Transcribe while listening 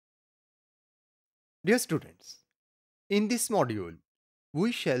Dear students, in this module,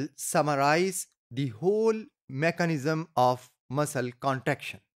 we shall summarize the whole mechanism of muscle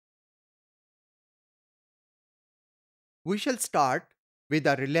contraction. We shall start with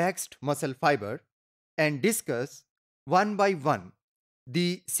a relaxed muscle fiber and discuss one by one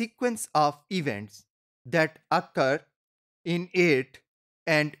the sequence of events that occur in it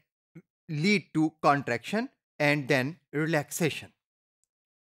and lead to contraction and then relaxation.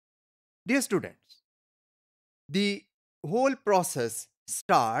 Dear students, the whole process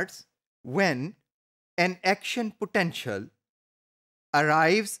starts when an action potential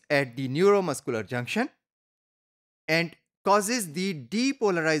arrives at the neuromuscular junction and causes the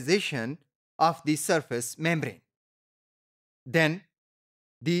depolarization of the surface membrane. Then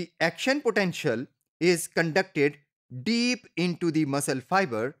the action potential is conducted deep into the muscle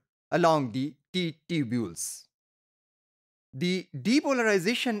fiber along the T tubules. The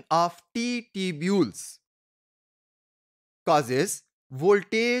depolarization of T tubules causes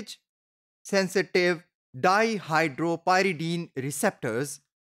voltage sensitive dihydropyridine receptors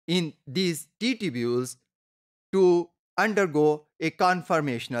in these T tubules to undergo a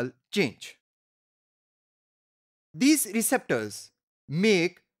conformational change. These receptors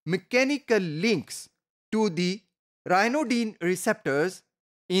make mechanical links to the ryanodine receptors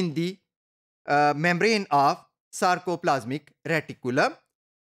in the membrane of sarcoplasmic reticulum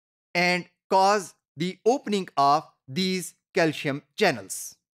and cause the opening of these calcium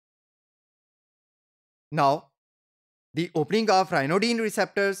channels. Now, the opening of ryanodine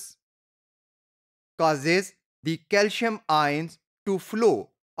receptors causes the calcium ions to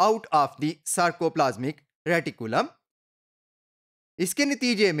flow out of the sarcoplasmic reticulum. इसके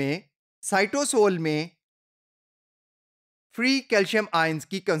नतीजे में cytosol में free calcium ions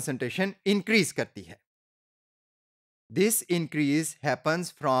की concentration increase करती है. This increase happens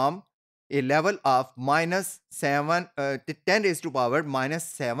from a level of -10 raised to power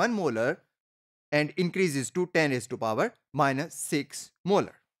 -7 molar and increases to 10 raised to power -6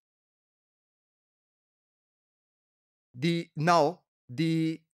 molar. Now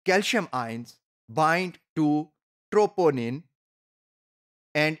the calcium ions bind to troponin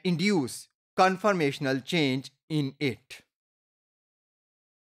and induce conformational change in it.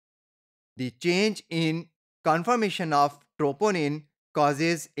 The change in conformation of troponin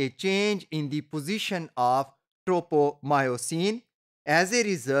causes a change in the position of tropomyosin. As a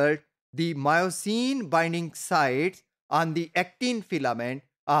result, the myosin binding sites on the actin filament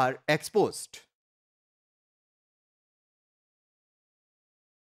are exposed.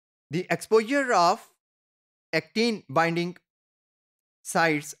 The exposure of actin binding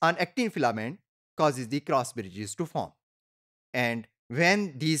sites on actin filament causes the cross bridges to form. And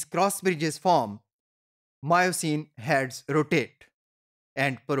when these cross bridges form, myosin heads rotate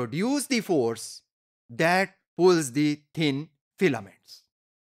and produce the force that pulls the thin filaments.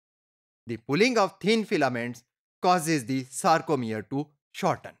 The pulling of thin filaments causes the sarcomere to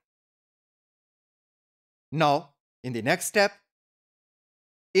shorten. Now, in the next step,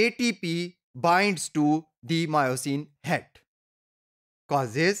 ATP binds to the myosin head,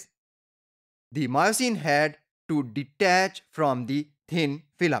 causes the myosin head to detach from the thin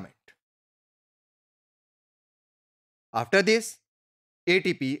filament. After this,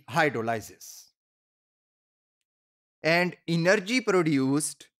 ATP hydrolyzes. And energy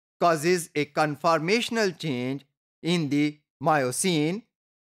produced causes a conformational change in the myosin,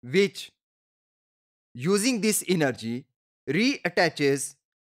 which, using this energy, reattaches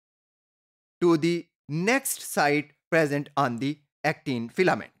to the next site present on the actin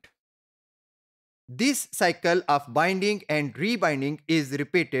filament. This cycle of binding and rebinding is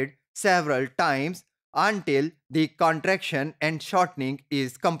repeated several times until the contraction and shortening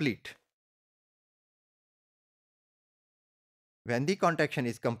is complete. When the contraction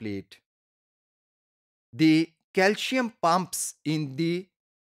is complete, the calcium pumps in the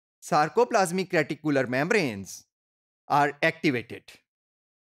sarcoplasmic reticular membranes are activated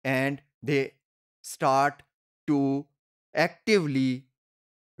and they start to actively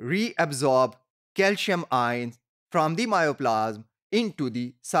reabsorb calcium ions from the myoplasm into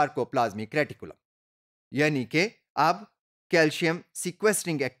the sarcoplasmic reticulum. यानी कि अब calcium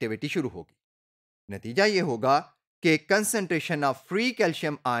sequestering activity शुरू होगी. नतीजा ये होगा कि concentration of free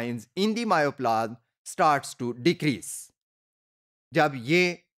calcium ions in the myoplasm starts to decrease. जब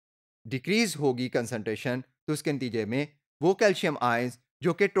ये डिक्रीज होगी कंसंट्रेशन, तो उसके नतीजे में वो कैल्शियम आयंस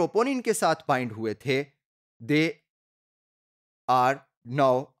जो कि ट्रोपोनिन के साथ बाइंड हुए थे, they are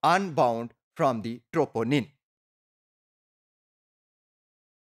now unbound from the troponin.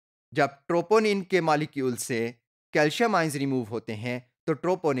 जब ट्रोपोनिन के मॉलिक्यूल से कैल्शियम आयंस रिमूव होते हैं, तो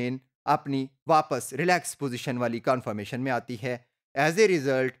ट्रोपोनिन अपनी वापस रिलैक्स पोजीशन वाली कॉन्फर्मेशन में आती है। एज ए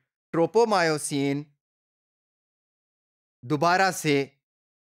रिजल्ट ट्रोपोमायोसिन दोबारा से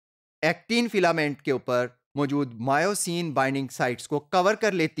एक्टिन फिलामेंट के ऊपर मौजूद मायोसिन बाइंडिंग साइट्स को कवर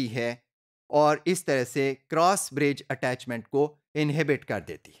कर लेती है और इस तरह से क्रॉस ब्रिज अटैचमेंट को इनहिबिट कर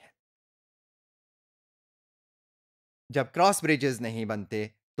देती है। जब क्रॉस ब्रिजेस नहीं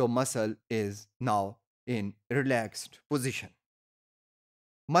बनते तो muscle is now in relaxed position.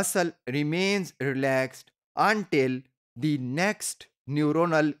 Muscle remains relaxed until the next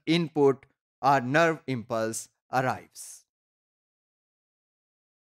neuronal input or nerve impulse arrives.